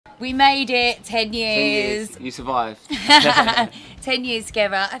We made it 10 10 years. years. You survived. 10 years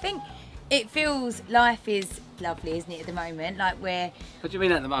together. I think it feels, life is lovely, isn't it, at the moment? Like we're... What do you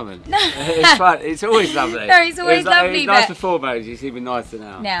mean at the moment? It's fun. It's always lovely. No, it's always lovely. It was nice before marriage. It's even nicer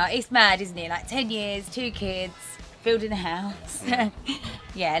now. Now, it's mad, isn't it? Like 10 years, 2 kids, building a house.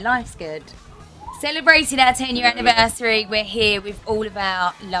 Yeah, life's good. Celebrating our 10-year anniversary, we're here with all of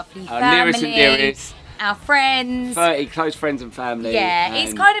our lovely family. Our nearest and dearest. Our friends. 30 close friends and family. Yeah,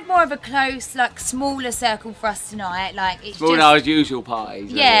 it's kind of more of a close, like, smaller circle for us tonight. Like, it's more than our usual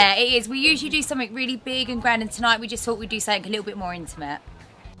parties. Yeah, it is. We usually do something really big and grand, and tonight we just thought we'd do something a little bit more intimate.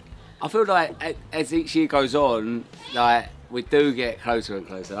 I feel like as each year goes on, like, we do get closer and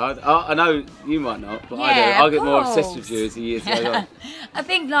closer. I know you might not, but Yeah, I do. I get more course. obsessed with you as the years go on. I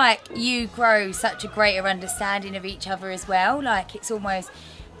think, like, you grow such a greater understanding of each other as well. Like, it's almost...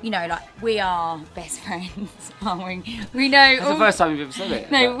 You know, like, we are best friends, aren't we? We know... That's the first time you've ever said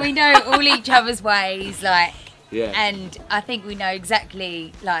it. No, we know all each other's ways, like... Yeah. And I think we know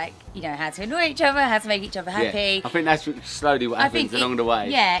exactly, like, you know, how to annoy each other, how to make each other happy. Yeah. I think that's slowly what happens along the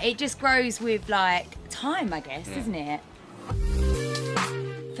way. Yeah, it just grows with, like, time, I guess, isn't it?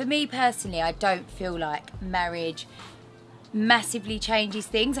 For me, personally, I don't feel like marriage massively changes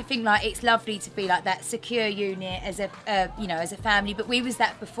things. I think, like, it's lovely to be like that secure unit as a you know, as a family, but we was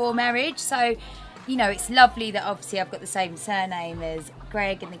that before marriage, so you know, it's lovely that obviously I've got the same surname as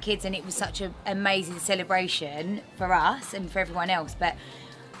Greg and the kids, and it was such an amazing celebration for us and for everyone else. But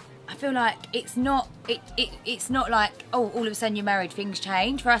I feel like it's not it's not like, oh, all of a sudden you're married, things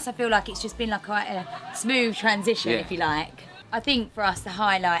change. For us, I feel like it's just been like quite a smooth transition, if you like. I think for us the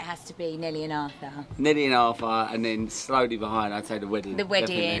highlight has to be Nelly and Arthur. Nelly and Arthur, and then slowly behind, I'd say the wedding. The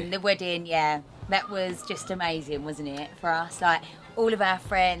wedding, yeah. That was just amazing, wasn't it, for us? Like, all of our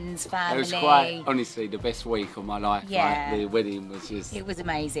friends, family. It was quite, honestly, the best week of my life. Yeah. Like, the wedding was just... It was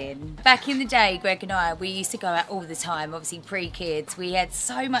amazing. Back in the day, Greg and I, we used to go out all the time, obviously pre-kids. We had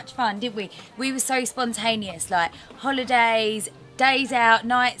so much fun, didn't we? We were so spontaneous, like holidays, days out,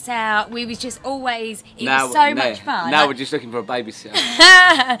 nights out. We was just always, it was so much fun. Now like, we're just looking for a babysitter.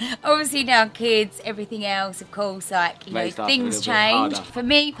 Obviously now kids, everything else, of course, like, you know, things change. For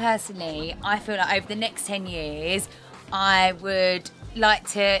me personally, I feel like over the next 10 years, I would like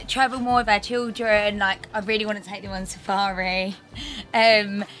to travel more with our children. Like, I really want to take them on safari.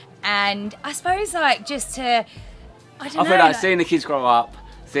 And I suppose, like, just to, I don't know. I feel like seeing the kids grow up,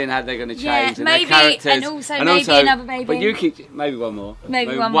 seeing how they're going to change, and maybe, their characters, and also maybe another baby. But you keep maybe one more,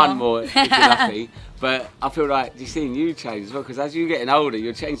 maybe one more if you're lucky. But I feel like you're seeing you change as well, because as you're getting older,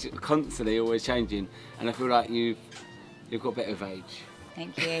 you're changing constantly, always changing, and I feel like you've got better of age.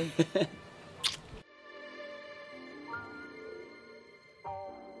 Thank you.